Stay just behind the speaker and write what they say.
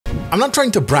I'm not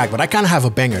trying to brag, but I kind of have a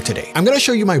banger today. I'm going to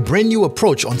show you my brand new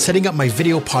approach on setting up my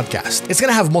video podcast. It's going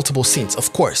to have multiple scenes,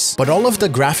 of course, but all of the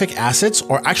graphic assets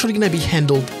are actually going to be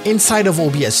handled inside of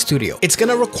OBS Studio. It's going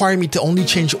to require me to only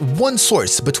change one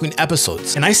source between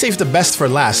episodes. And I saved the best for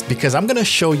last because I'm going to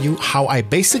show you how I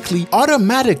basically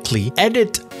automatically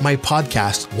edit my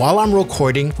podcast while I'm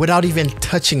recording without even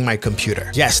touching my computer.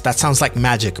 Yes, that sounds like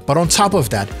magic, but on top of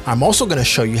that, I'm also going to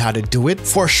show you how to do it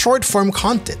for short form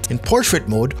content in portrait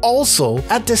mode, also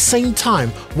at the same time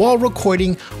while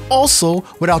recording, also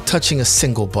without touching a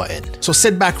single button. So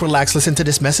sit back, relax, listen to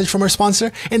this message from our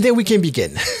sponsor, and then we can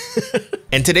begin.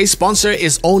 And today's sponsor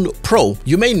is Own Pro.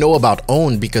 You may know about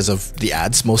Own because of the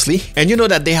ads mostly, and you know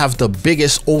that they have the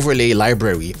biggest overlay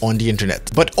library on the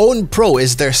internet. But Own Pro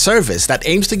is their service that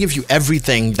aims to give you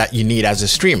everything that you need as a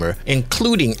streamer,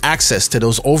 including access to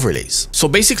those overlays. So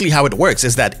basically how it works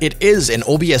is that it is an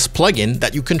OBS plugin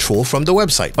that you control from the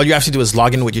website. All you have to do is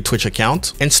log in with your Twitch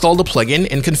account, install the plugin,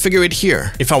 and configure it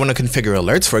here. If I want to configure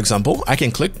alerts, for example, I can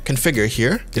click configure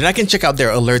here, then I can check out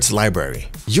their alerts library.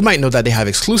 You might know that they have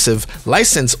exclusive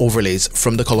license overlays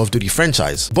from the Call of Duty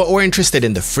franchise, but we're interested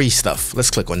in the free stuff. Let's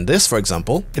click on this, for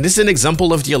example, and this is an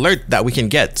example of the alert that we can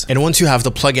get. And once you have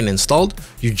the plugin installed,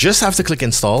 you just have to click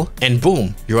install, and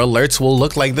boom, your alerts will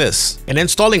look like this. And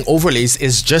installing overlays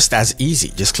is just as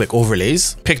easy. Just click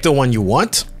overlays, pick the one you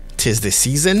want, 'tis the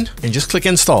season, and just click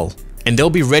install, and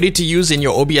they'll be ready to use in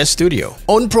your OBS Studio.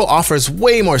 Own Pro offers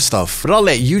way more stuff, but I'll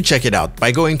let you check it out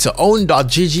by going to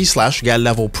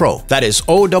own.gg/GadLevelPro. That is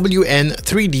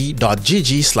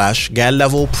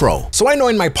own3d.gg/GadLevelPro. So I know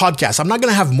in my podcast, I'm not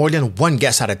gonna have more than one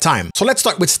guest at a time. So let's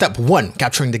start with step one,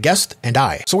 capturing the guest and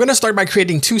I. So we're gonna start by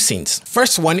creating two scenes.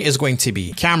 First one is going to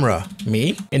be camera,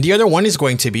 me, and the other one is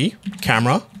going to be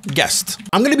camera, guest.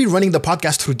 I'm gonna be running the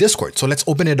podcast through Discord, so let's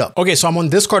open it up. Okay, so I'm on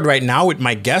Discord right now with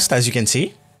my guest, as you can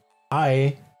see.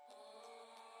 Hi.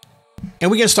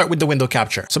 And we can start with the window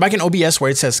capture. So back in OBS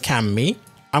where it says cam me,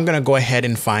 I'm gonna go ahead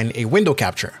and find a window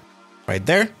capture. Right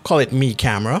there, call it me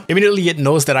camera. Immediately it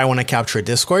knows that I want to capture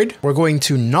Discord. We're going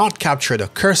to not capture the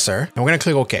cursor, and we're going to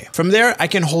click OK. From there, I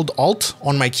can hold Alt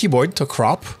on my keyboard to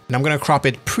crop, and I'm going to crop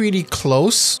it pretty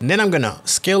close, and then I'm going to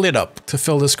scale it up to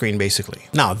fill the screen basically.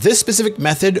 Now, this specific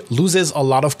method loses a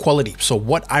lot of quality. So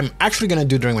what I'm actually going to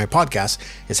do during my podcast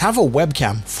is have a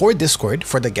webcam for Discord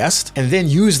for the guest, and then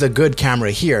use the good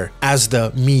camera here as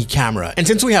the me camera. And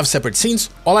since we have separate scenes,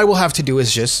 all I will have to do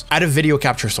is just add a video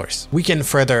capture source. We can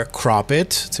further crop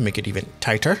it to make it even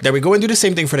tighter. There we go, and do the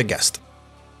same thing for the guest.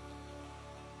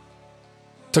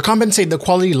 To compensate the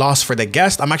quality loss for the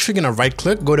guest, I'm actually going to right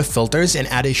click, go to filters, and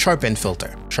add a sharpen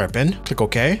filter. Sharpen, click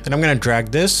OK. Then I'm going to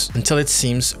drag this until it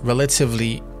seems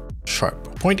relatively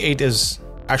sharp. 0.8 is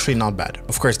actually not bad.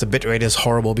 Of course, the bitrate is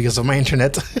horrible because of my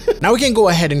internet. Now we can go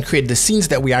ahead and create the scenes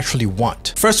that we actually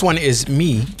want. First one is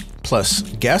me plus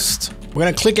guest. We're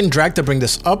going to click and drag to bring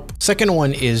this up. Second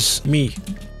one is me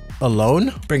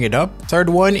alone, bring it up. Third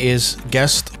one is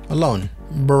guest alone,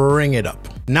 bring it up.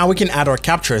 Now we can add our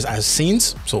captures as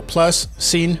scenes. So plus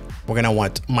scene, we're gonna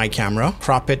want my camera,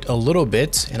 crop it a little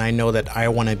bit. And I know that I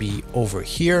wanna be over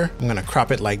here. I'm gonna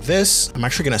crop it like this. I'm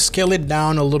actually gonna scale it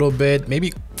down a little bit,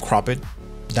 maybe crop it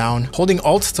down. Holding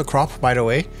Alt to crop, by the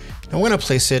way. And we're gonna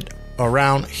place it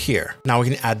around here. Now we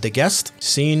can add the guest,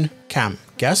 scene, cam,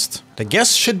 guest. The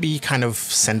guest should be kind of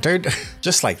centered,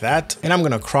 just like that. And I'm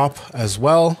gonna crop as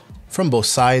well from both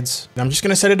sides. And I'm just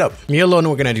gonna set it up. Me alone,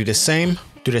 we're gonna do the same.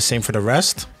 Do the same for the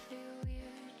rest.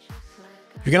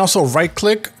 You can also right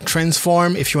click,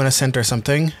 transform if you wanna center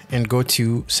something, and go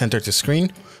to center to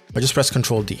screen, but just press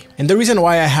Ctrl D. And the reason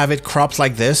why I have it cropped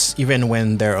like this, even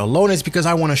when they're alone, is because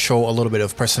I wanna show a little bit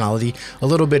of personality, a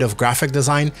little bit of graphic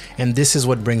design, and this is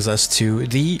what brings us to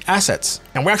the assets.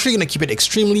 And we're actually gonna keep it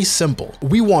extremely simple.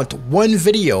 We want one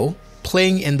video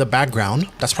playing in the background.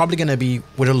 That's probably going to be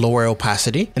with a lower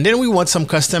opacity. And then we want some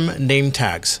custom name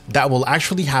tags that will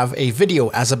actually have a video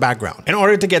as a background. In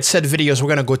order to get said videos, we're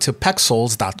going to go to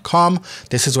pexels.com.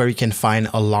 This is where you can find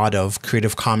a lot of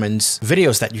Creative Commons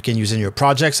videos that you can use in your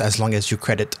projects as long as you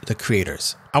credit the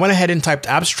creators. I went ahead and typed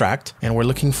abstract, and we're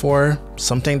looking for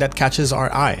something that catches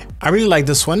our eye. I really like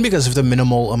this one because of the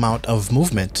minimal amount of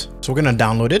movement. So we're going to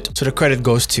download it. So the credit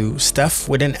goes to Steph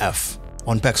with an F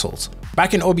on Pexels.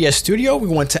 Back in OBS Studio, we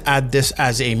want to add this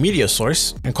as a media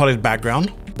source and call it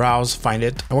background. Browse, find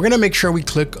it. And we're going to make sure we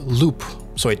click loop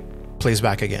so it plays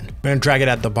back again. We're going to drag it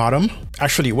at the bottom.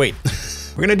 Actually, wait.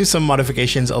 We're going to do some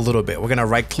modifications a little bit. We're going to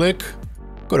right click,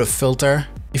 go to filter.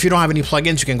 If you don't have any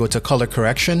plugins, you can go to color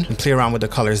correction and play around with the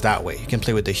colors that way. You can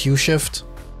play with the hue shift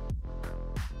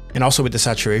and also with the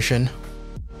saturation,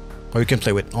 or you can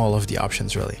play with all of the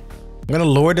options really. I'm gonna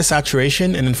lower the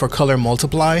saturation, and then for color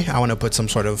multiply, I wanna put some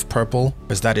sort of purple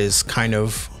because that is kind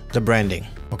of the branding,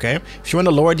 okay? If you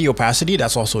wanna lower the opacity,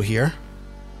 that's also here.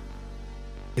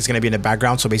 It's gonna be in the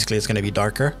background, so basically it's gonna be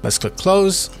darker. Let's click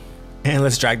close, and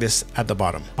let's drag this at the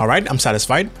bottom. All right, I'm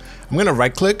satisfied. I'm gonna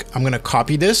right click, I'm gonna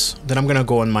copy this, then I'm gonna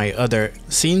go on my other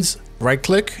scenes, right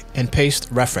click and paste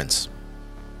reference.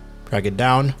 Drag it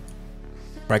down,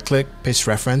 right click, paste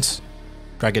reference,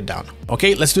 drag it down.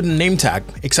 Okay, let's do the name tag,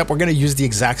 except we're gonna use the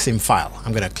exact same file.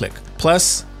 I'm gonna click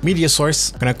plus media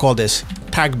source. I'm gonna call this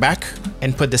tag back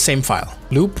and put the same file.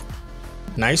 Loop,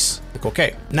 nice, click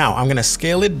OK. Now I'm gonna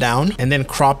scale it down and then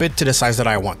crop it to the size that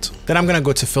I want. Then I'm gonna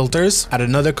go to filters, add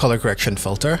another color correction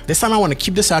filter. This time I wanna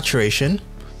keep the saturation.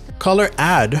 Color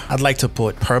add, I'd like to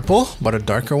put purple, but a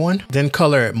darker one. Then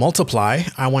color multiply,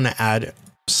 I wanna add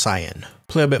cyan.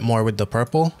 Play a bit more with the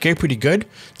purple. Okay, pretty good.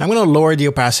 Now I'm gonna lower the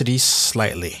opacity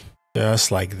slightly,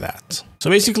 just like that. So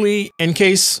basically, in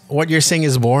case what you're saying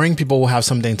is boring, people will have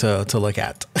something to look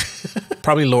at.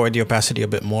 Probably lower the opacity a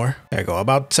bit more. There you go,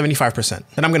 about 75%.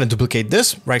 Then I'm gonna duplicate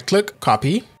this, right click,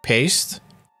 copy, paste,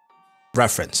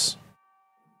 reference.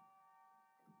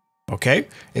 Okay,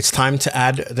 it's time to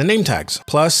add the name tags.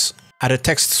 Plus, add a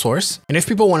text source. And if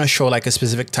people want to show like a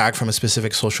specific tag from a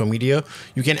specific social media,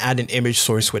 you can add an image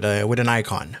source with an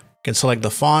icon. You can select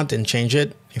the font and change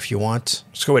it if you want.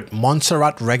 Let's go with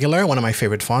Montserrat Regular, one of my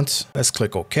favorite fonts. Let's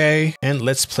click OK, and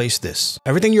let's place this.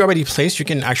 Everything you already placed, you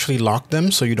can actually lock them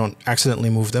so you don't accidentally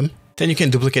move them. Then you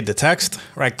can duplicate the text,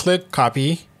 right click,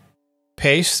 copy,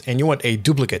 paste, and you want a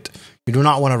duplicate. You do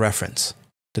not want a reference.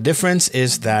 The difference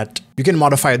is that you can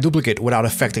modify a duplicate without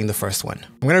affecting the first one.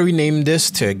 I'm going to rename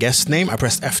this to guest name. I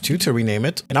pressed F2 to rename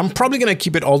it. And I'm probably going to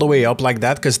keep it all the way up like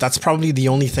that because that's probably the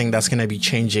only thing that's going to be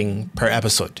changing per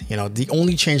episode. You know, the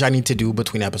only change I need to do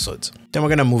between episodes. Then we're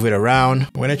going to move it around.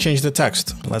 We're going to change the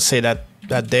text. Let's say that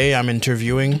day I'm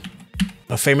interviewing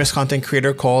a famous content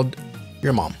creator called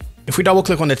your mom. If we double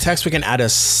click on the text, we can add a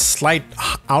slight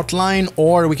outline,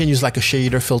 or we can use like a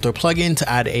shader filter plugin to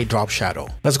add a drop shadow.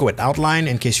 Let's go with outline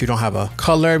in case you don't have a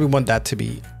color. We want that to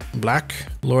be black.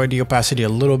 Lower the opacity a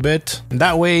little bit. And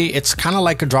that way it's kind of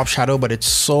like a drop shadow, but it's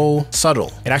so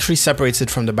subtle. It actually separates it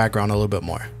from the background a little bit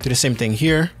more. Do the same thing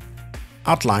here.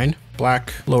 Outline,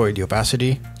 black, lower the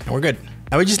opacity, and we're good.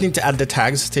 Now we just need to add the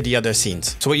tags to the other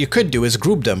scenes. So what you could do is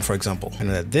group them, for example. And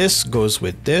this goes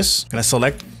with this. I'm gonna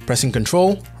select, pressing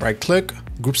Control, right click,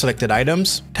 group selected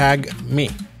items, tag me.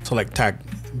 Select tag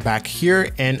back here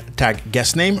and tag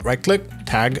guest name, right click,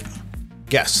 tag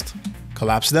guest.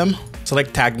 Collapse them.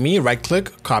 Select tag me, right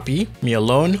click, copy, me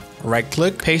alone, right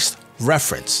click, paste,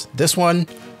 reference. This one,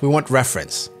 we want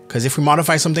reference. Because if we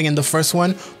modify something in the first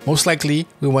one, most likely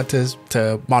we want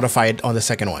to modify it on the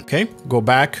second one, okay? Go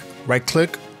back, right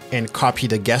click, and copy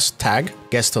the guest tag.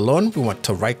 Guest alone, we want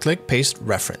to right click, paste,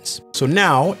 reference. So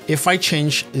now, if I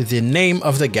change the name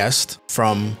of the guest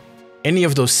from any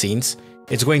of those scenes,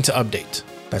 it's going to update.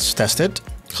 Let's test it.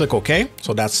 Click OK.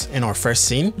 So that's in our first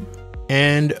scene.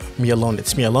 And me alone,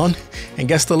 it's me alone. And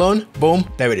guest alone, boom,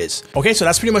 there it is. Okay, so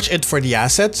that's pretty much it for the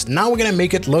assets. Now we're gonna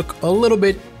make it look a little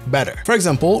bit better. For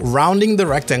example, rounding the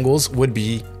rectangles would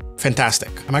be fantastic.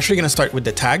 I'm actually gonna start with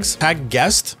the tags. Tag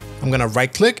guest, I'm gonna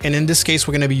right click, and in this case,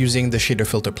 we're gonna be using the shader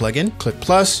filter plugin. Click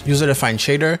plus, user defined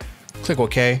shader, click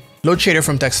OK, load shader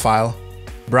from text file,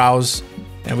 browse,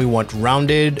 and we want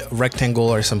rounded rectangle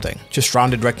or something. Just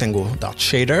rounded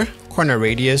rectangle.shader, corner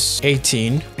radius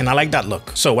 18, and I like that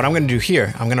look. So what I'm gonna do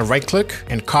here, I'm gonna right click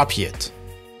and copy it.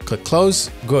 Click close,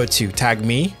 go to tag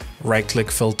me, right click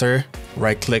filter,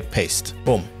 right click paste.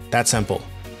 Boom, that's simple.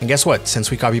 And guess what?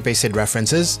 Since we copy pasted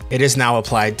references, it is now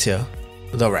applied to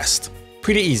the rest.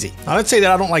 Pretty easy. Now let's say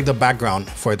that I don't like the background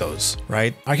for those,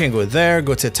 right? I can go there,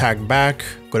 go to tag back,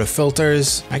 go to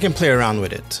filters. I can play around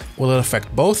with it. Will it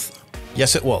affect both?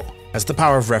 Yes, it will. That's the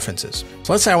power of references.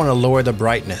 So let's say I want to lower the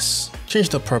brightness. Change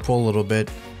the purple a little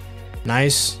bit.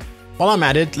 Nice. While I'm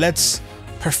at it, let's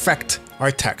perfect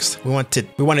our text. We want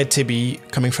it to be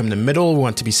coming from the middle. We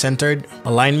want it to be centered.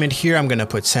 Alignment here, I'm going to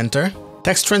put center.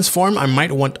 Text transform, I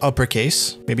might want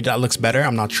uppercase. Maybe that looks better,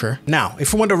 I'm not sure. Now,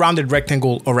 if we want a rounded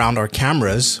rectangle around our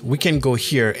cameras, we can go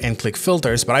here and click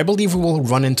filters, but I believe we will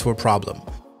run into a problem.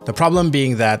 The problem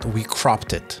being that we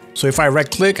cropped it. So if I right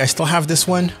click, I still have this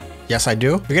one. Yes, I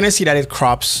do. You're gonna see that it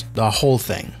crops the whole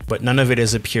thing, but none of it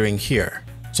is appearing here.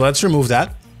 So let's remove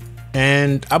that.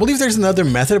 And I believe there's another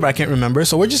method, but I can't remember.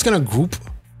 So we're just gonna group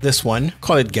this one,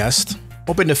 call it guest,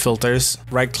 open the filters,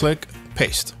 right click,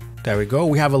 paste. There we go.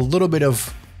 We have a little bit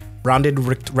of rounded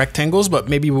rectangles, but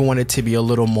maybe we want it to be a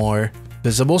little more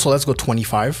visible. So let's go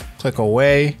 25, click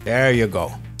away. There you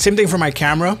go. Same thing for my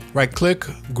camera, right click,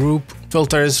 group,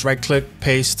 filters, right click,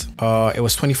 paste. It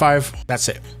was 25. That's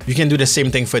it. You can do the same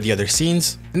thing for the other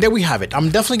scenes. And there we have it. I'm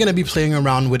definitely going to be playing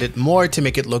around with it more to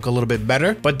make it look a little bit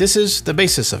better, but this is the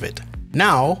basis of it.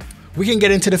 Now, we can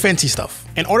get into the fancy stuff.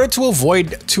 In order to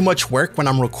avoid too much work when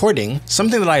I'm recording,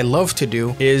 something that I love to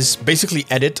do is basically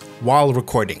edit while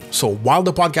recording. So while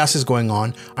the podcast is going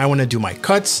on, I want to do my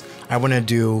cuts. I want to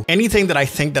do anything that I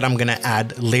think that I'm going to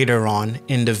add later on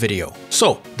in the video.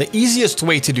 So the easiest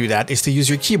way to do that is to use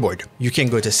your keyboard. You can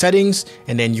go to settings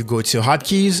and then you go to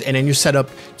hotkeys and then you set up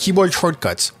keyboard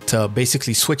shortcuts to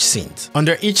basically switch scenes.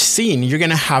 Under each scene, you're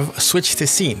going to have a switch to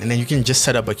scene and then you can just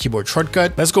set up a keyboard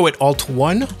shortcut. Let's go with Alt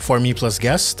 1 for me plus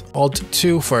guest, Alt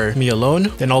 2 for me alone,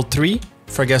 then Alt 3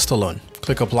 for guest alone.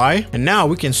 Click apply, and now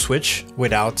we can switch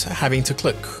without having to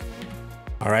click.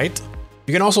 All right.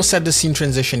 You can also set the scene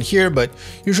transition here, but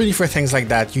usually for things like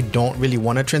that, you don't really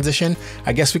want to transition.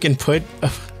 I guess we can put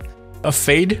a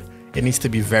fade. It needs to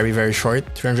be very, very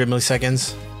short, 300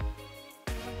 milliseconds.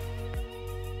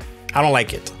 I don't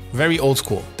like it. Very old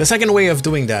school. The second way of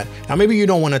doing that, now maybe you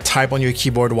don't want to type on your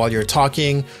keyboard while you're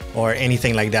talking or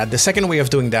anything like that. The second way of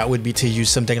doing that would be to use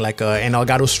something like an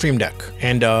Elgato Stream Deck.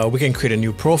 And we can create a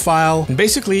new profile. And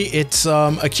basically, it's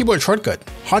a keyboard shortcut.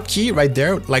 Hotkey right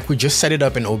there, like we just set it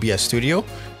up in OBS Studio.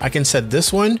 I can set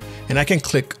this one and I can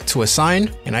click to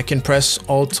assign and I can press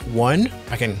Alt 1.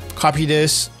 I can copy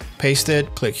this, paste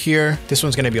it, click here. This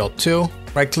one's going to be Alt 2.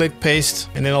 Right click, paste,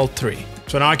 and then Alt 3.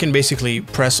 So now I can basically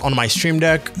press on my Stream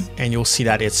Deck and you'll see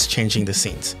that it's changing the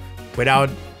scenes without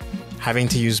having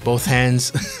to use both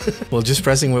hands. Well, just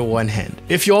pressing with one hand.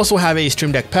 If you also have a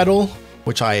Stream Deck pedal,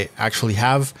 which I actually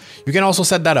have, you can also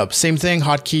set that up. Same thing,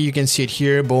 hotkey, you can see it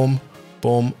here, boom,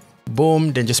 boom,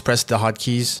 boom, then just press the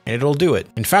hotkeys and it'll do it.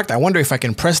 In fact, I wonder if I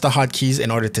can press the hotkeys in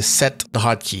order to set the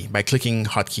hotkey by clicking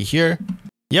hotkey here.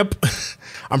 Yep,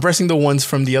 I'm pressing the ones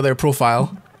from the other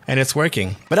profile. And it's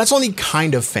working. But that's only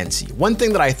kind of fancy. One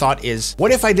thing that I thought is,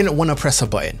 what if I didn't want to press a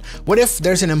button? What if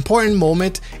there's an important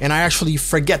moment and I actually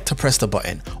forget to press the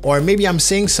button? Or maybe I'm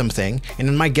saying something and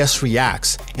then my guest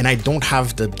reacts and I don't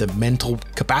have the mental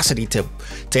capacity to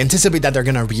anticipate that they're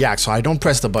gonna react, so I don't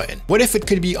press the button. What if it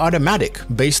could be automatic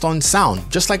based on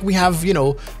sound? Just like we have, you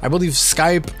know, I believe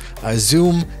Skype,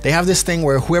 Zoom, they have this thing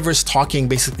where whoever's talking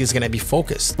basically is gonna be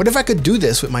focused. What if I could do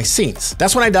this with my scenes?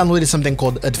 That's when I downloaded something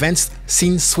called Advanced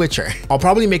Scene Switcher. I'll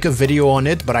probably make a video on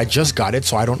it, but I just got it,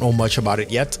 so I don't know much about it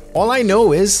yet. All I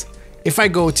know is if I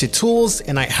go to tools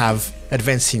and I have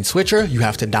Advanced Scene Switcher, you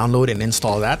have to download and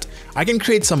install that. I can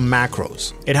create some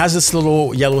macros. It has this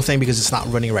little yellow thing because it's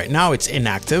not running right now. It's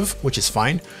inactive, which is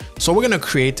fine. So we're gonna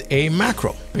create a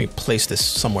macro. Let me place this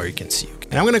somewhere you can see.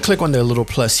 And I'm gonna click on the little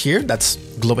plus here that's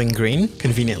glowing green,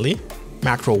 conveniently,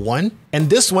 macro 1. And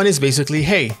this one is basically,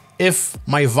 hey, if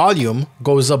my volume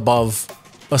goes above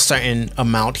a certain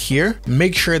amount here,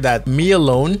 make sure that me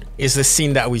alone is the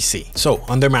scene that we see. So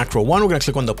under macro 1, we're gonna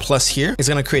click on the plus here. It's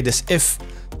gonna create this if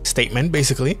statement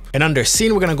basically. And under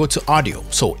scene, we're gonna go to audio.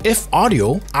 So if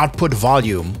audio output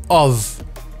volume of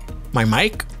my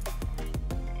mic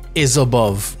is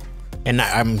above, and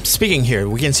I'm speaking here,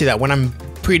 we can see that when I'm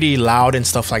pretty loud and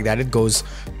stuff like that, it goes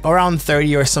around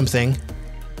 30 or something.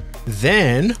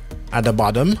 Then at the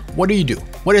bottom, what do you do?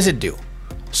 What does it do?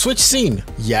 Switch scene,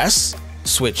 yes.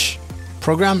 Switch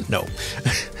program, no.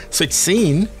 Switch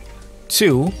scene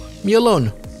to me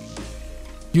alone.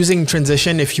 Using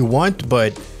transition if you want,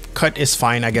 but cut is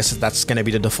fine. I guess that's gonna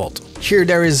be the default. Here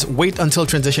there is wait until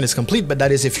transition is complete, but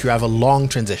that is if you have a long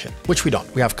transition, which we don't,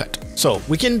 we have cut. So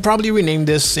we can probably rename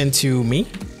this into me,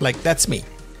 like that's me.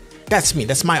 That's me,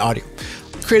 that's my audio.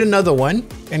 Create another one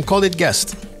and call it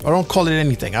guest. Or don't call it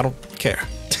anything, I don't care.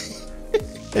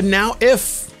 And now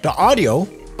if the audio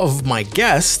of my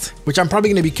guest, which I'm probably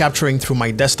going to be capturing through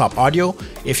my desktop audio.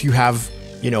 If you have,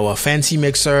 you know, a fancy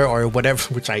mixer or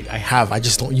whatever, which I have, I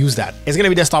just don't use that. It's going to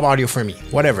be desktop audio for me,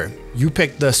 whatever. You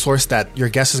pick the source that your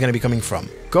guest is going to be coming from.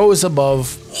 Goes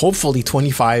above, hopefully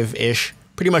 25-ish,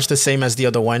 pretty much the same as the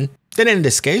other one. Then in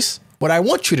this case, what I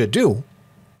want you to do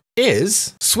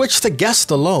is switch to guest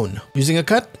alone using a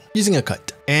cut,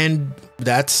 And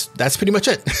that's pretty much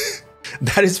it.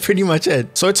 That is pretty much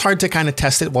it. So it's hard to kind of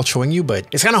test it while showing you, but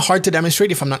it's kind of hard to demonstrate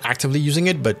if I'm not actively using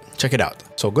it, but check it out.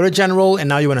 So go to general and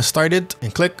now you want to start it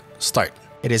and click start.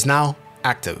 It is now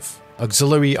active.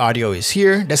 Auxiliary audio is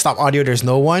here. Desktop audio, there's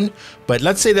no one. But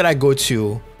let's say that I go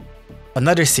to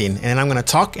another scene and I'm going to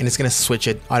talk and it's going to switch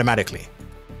it automatically.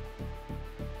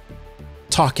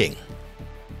 Talking.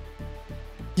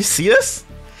 You see this?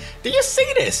 Do you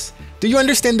see this? Do you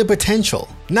understand the potential?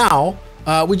 Now,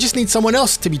 we just need someone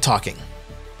else to be talking.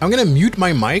 I'm gonna mute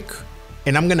my mic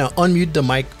and I'm gonna unmute the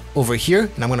mic over here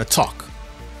and I'm gonna talk.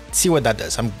 see what that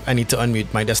does. I need to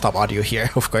unmute my desktop audio here,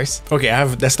 of course. Okay, I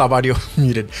have desktop audio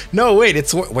muted. No,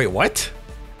 wait, wait, what?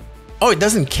 Oh, it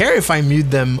doesn't care if I mute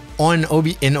them on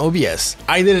in OBS.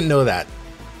 I didn't know that.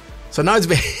 So now it's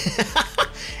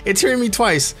it's hearing me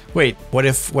twice. Wait, what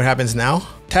happens now?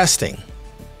 Testing.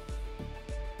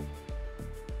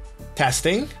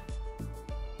 Testing.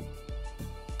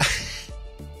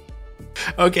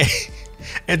 Okay,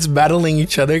 it's battling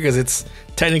each other because it's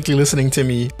technically listening to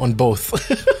me on both.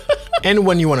 And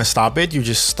when you want to stop it, you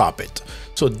just stop it.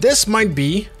 So this might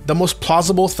be the most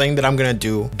plausible thing that I'm gonna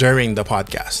do during the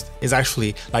podcast. Is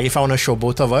actually, like, if I want to show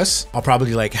both of us, I'll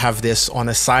probably like have this on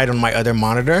the side on my other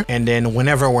monitor, and then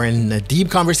whenever we're in a deep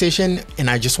conversation and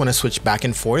I just want to switch back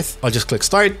and forth, I'll just click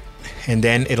start, and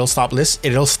then it'll start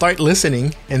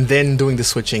listening and then doing the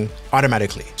switching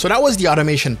automatically. So that was the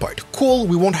automation part. Cool,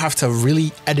 we won't have to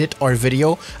really edit our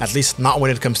video, at least not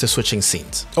when it comes to switching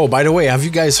scenes. Oh, by the way, have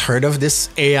you guys heard of this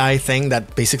AI thing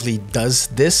that basically does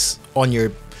this on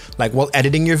your, like, while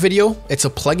editing your video? It's a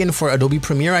plugin for Adobe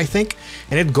Premiere, I think,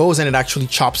 and it goes and it actually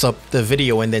chops up the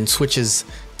video and then switches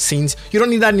scenes. You don't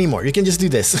need that anymore. You can just do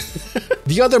this.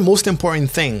 The other most important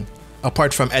thing,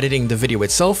 apart from editing the video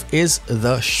itself, is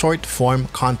the short form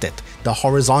content, the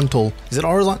horizontal, is it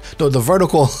horizontal? No, the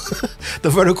vertical, the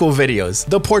vertical videos,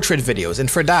 the portrait videos. And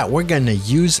for that, we're gonna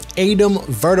use Atom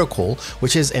Vertical,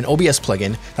 which is an OBS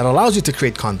plugin that allows you to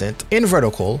create content in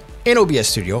vertical in OBS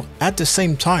Studio at the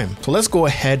same time. So let's go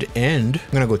ahead and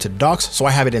I'm gonna go to docs. So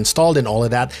I have it installed and all of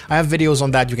that. I have videos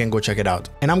on that. You can go check it out.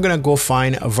 And I'm gonna go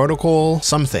find a vertical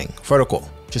something, vertical,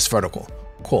 just vertical.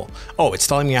 Cool. Oh, it's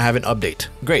telling me I have an update.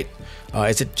 Great.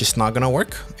 Is it just not gonna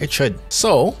work? It should.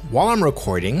 So while I'm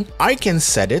recording, I can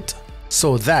set it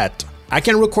so that I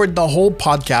can record the whole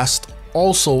podcast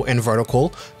also in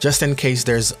vertical, just in case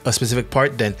there's a specific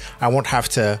part, then I won't have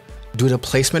to do the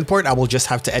placement part. I will just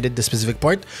have to edit the specific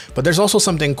part. But there's also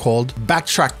something called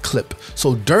backtrack clip.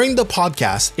 So during the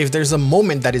podcast, if there's a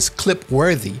moment that is clip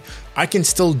worthy, I can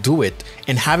still do it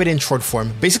and have it in short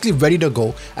form, basically ready to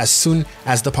go as soon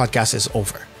as the podcast is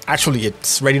over. Actually,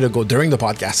 it's ready to go during the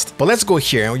podcast. But let's go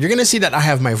here. You're gonna see that I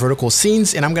have my vertical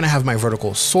scenes and I'm gonna have my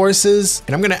vertical sources,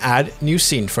 and I'm gonna add new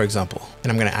scene, for example.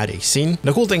 And I'm gonna add a scene.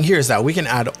 The cool thing here is that we can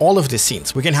add all of the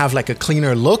scenes. We can have like a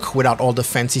cleaner look without all the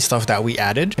fancy stuff that we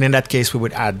added. And in that case, we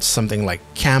would add something like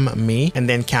cam me and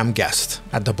then cam guest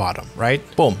at the bottom, right?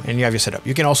 Boom, and you have your setup.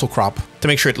 You can also crop to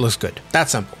make sure it looks good.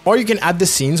 That's simple. Or you can add the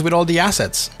scenes with all the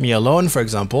assets. Me alone, for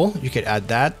example, you could add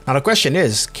that. Now the question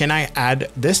is, can I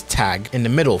add this tag in the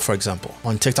middle, for example?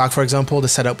 On TikTok, for example, the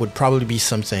setup would probably be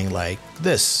something like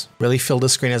this. Really fill the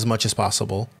screen as much as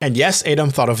possible. And yes, Adam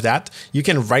thought of that. You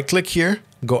can right click here,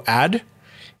 go add,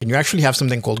 and you actually have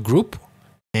something called group,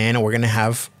 and we're gonna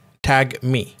have tag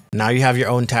me. Now you have your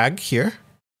own tag here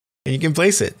and you can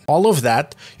place it. All of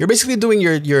that, you're basically doing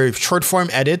your short form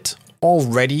edit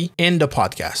already in the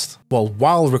podcast. Well,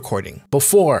 while recording,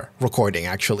 before recording,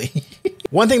 actually.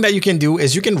 One thing that you can do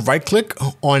is you can right click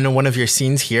on one of your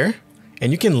scenes here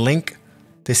and you can link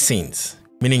the scenes,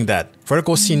 meaning that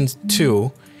vertical scene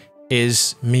 2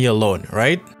 is me alone,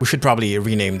 right? We should probably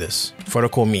rename this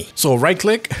vertical me. So right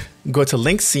click, go to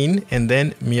link scene and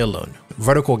then me alone.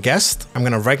 Vertical guest, I'm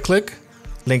gonna right click,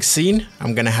 link scene,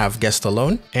 I'm gonna have guest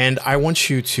alone. And I want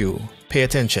you to pay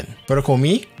attention. Vertical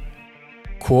me,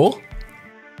 cool.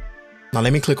 Now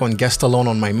let me click on guest alone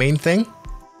on my main thing.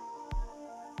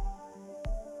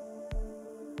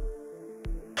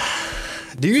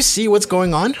 Do you see what's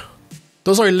going on?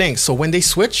 Those are links. So when they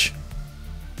switch,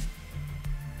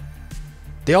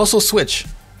 they also switch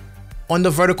on the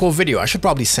vertical video. I should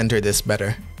probably center this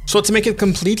better. So to make it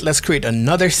complete, let's create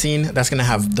another scene that's gonna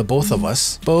have the both of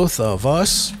us.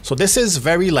 So this is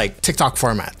very like TikTok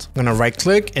format. I'm gonna right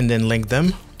click and then link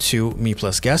them to me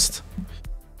plus guest.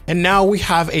 And now we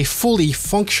have a fully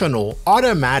functional,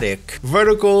 automatic,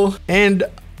 vertical and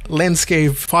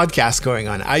landscape podcast going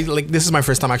on. This is my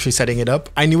first time actually setting it up.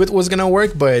 I knew it was gonna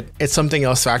work, but it's something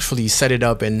else to actually set it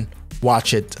up and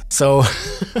watch it. So,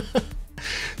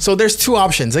 so there's two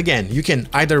options. Again, you can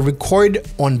either record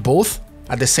on both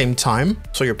at the same time.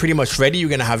 So you're pretty much ready. You're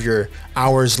gonna have your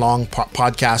hours-long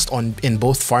podcast in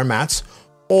both formats,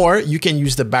 or you can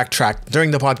use the backtrack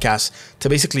during the podcast to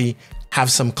basically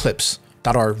have some clips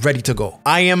that are ready to go.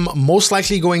 I am most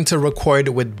likely going to record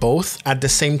with both at the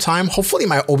same time. Hopefully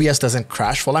my OBS doesn't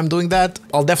crash while I'm doing that.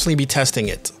 I'll definitely be testing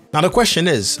it. Now the question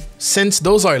is, since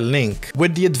those are linked,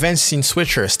 would the advanced scene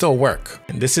switcher still work?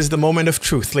 And this is the moment of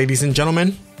truth, ladies and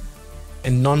gentlemen,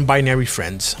 and non-binary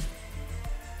friends.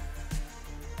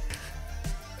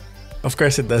 Of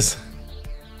course it does.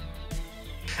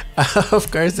 Of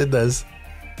course it does.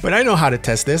 But I know how to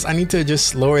test this. I need to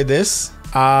just lower this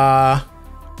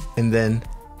and then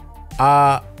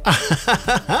I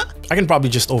can probably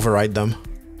just override them.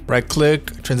 Right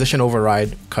click, transition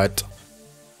override, cut.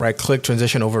 Right click,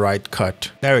 transition override,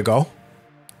 cut. There we go.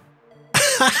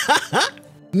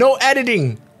 No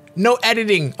editing. No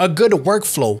editing, a good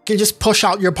workflow. You can just push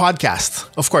out your podcast.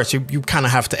 Of course, you kind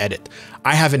of have to edit.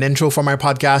 I have an intro for my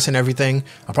podcast and everything.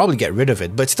 I'll probably get rid of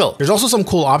it, but still, there's also some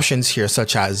cool options here,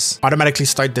 such as automatically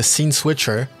start the scene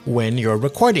switcher when you're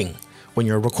recording. When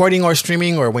you're recording or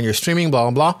streaming, or when you're streaming, blah,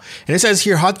 blah, blah. And it says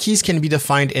here, hotkeys can be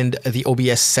defined in the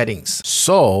OBS settings.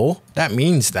 So that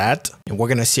means that, and we're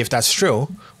gonna see if that's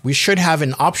true, we should have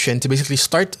an option to basically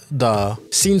start the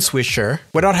scene switcher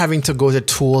without having to go to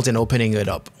tools and opening it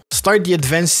up. Start the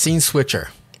advanced scene switcher.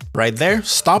 Right there,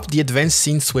 stop the advanced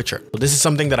scene switcher. So this is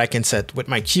something that I can set with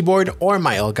my keyboard or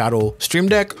my Elgato Stream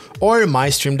Deck or my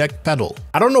Stream Deck pedal.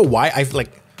 I don't know why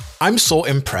I'm so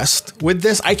impressed with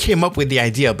this. I came up with the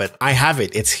idea, but I have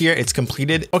it. It's here, it's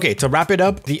completed. Okay, to wrap it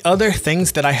up, the other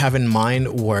things that I have in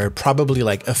mind were probably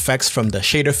like effects from the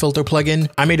shader filter plugin.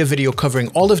 I made a video covering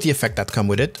all of the effects that come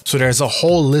with it. So there's a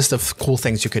whole list of cool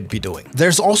things you could be doing.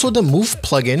 There's also the move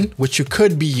plugin, which you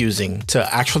could be using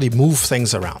to actually move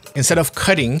things around. Instead of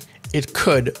cutting, it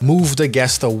could move the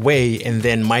guest away, and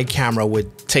then my camera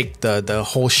would take the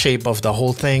whole shape of the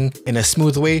whole thing in a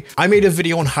smooth way. I made a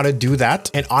video on how to do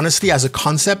that, and honestly, as a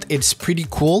concept, it's pretty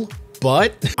cool,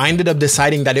 but I ended up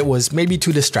deciding that it was maybe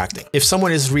too distracting. If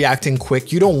someone is reacting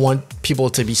quick, you don't want people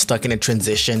to be stuck in a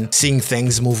transition, seeing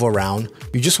things move around.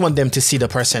 You just want them to see the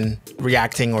person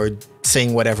reacting or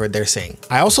saying whatever they're saying.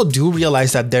 I also do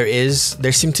realize that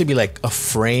there seems to be like a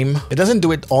frame. It doesn't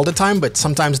do it all the time, but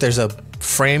sometimes there's a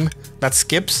frame that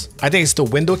skips. I think it's the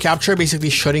window capture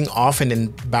basically shutting off and then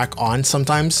back on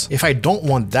sometimes. If I don't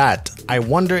want that, I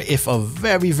wonder if a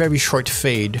very, very short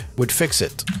fade would fix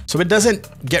it. So it doesn't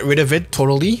get rid of it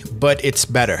totally, but it's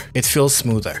better. It feels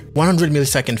smoother. 100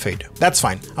 millisecond fade. That's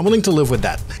fine. I'm willing to live with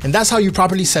that. And that's how you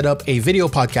properly set up a video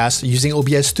podcast using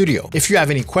OBS Studio. If you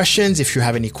have any questions, if you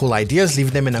have any cool ideas,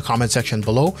 leave them in the comment section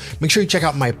below. Make sure you check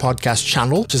out my podcast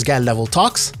channel, just Guy Level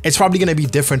Talks. It's probably going to be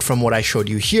different from what I showed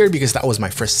you here because that was my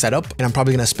first setup, and I'm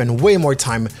probably going to spend way more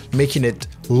time making it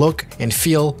look and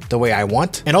feel the way I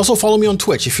want. And also follow me on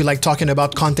Twitch if you like talking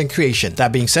about content creation.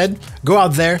 That being said, go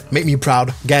out there, make me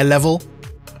proud. Guy Level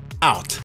out.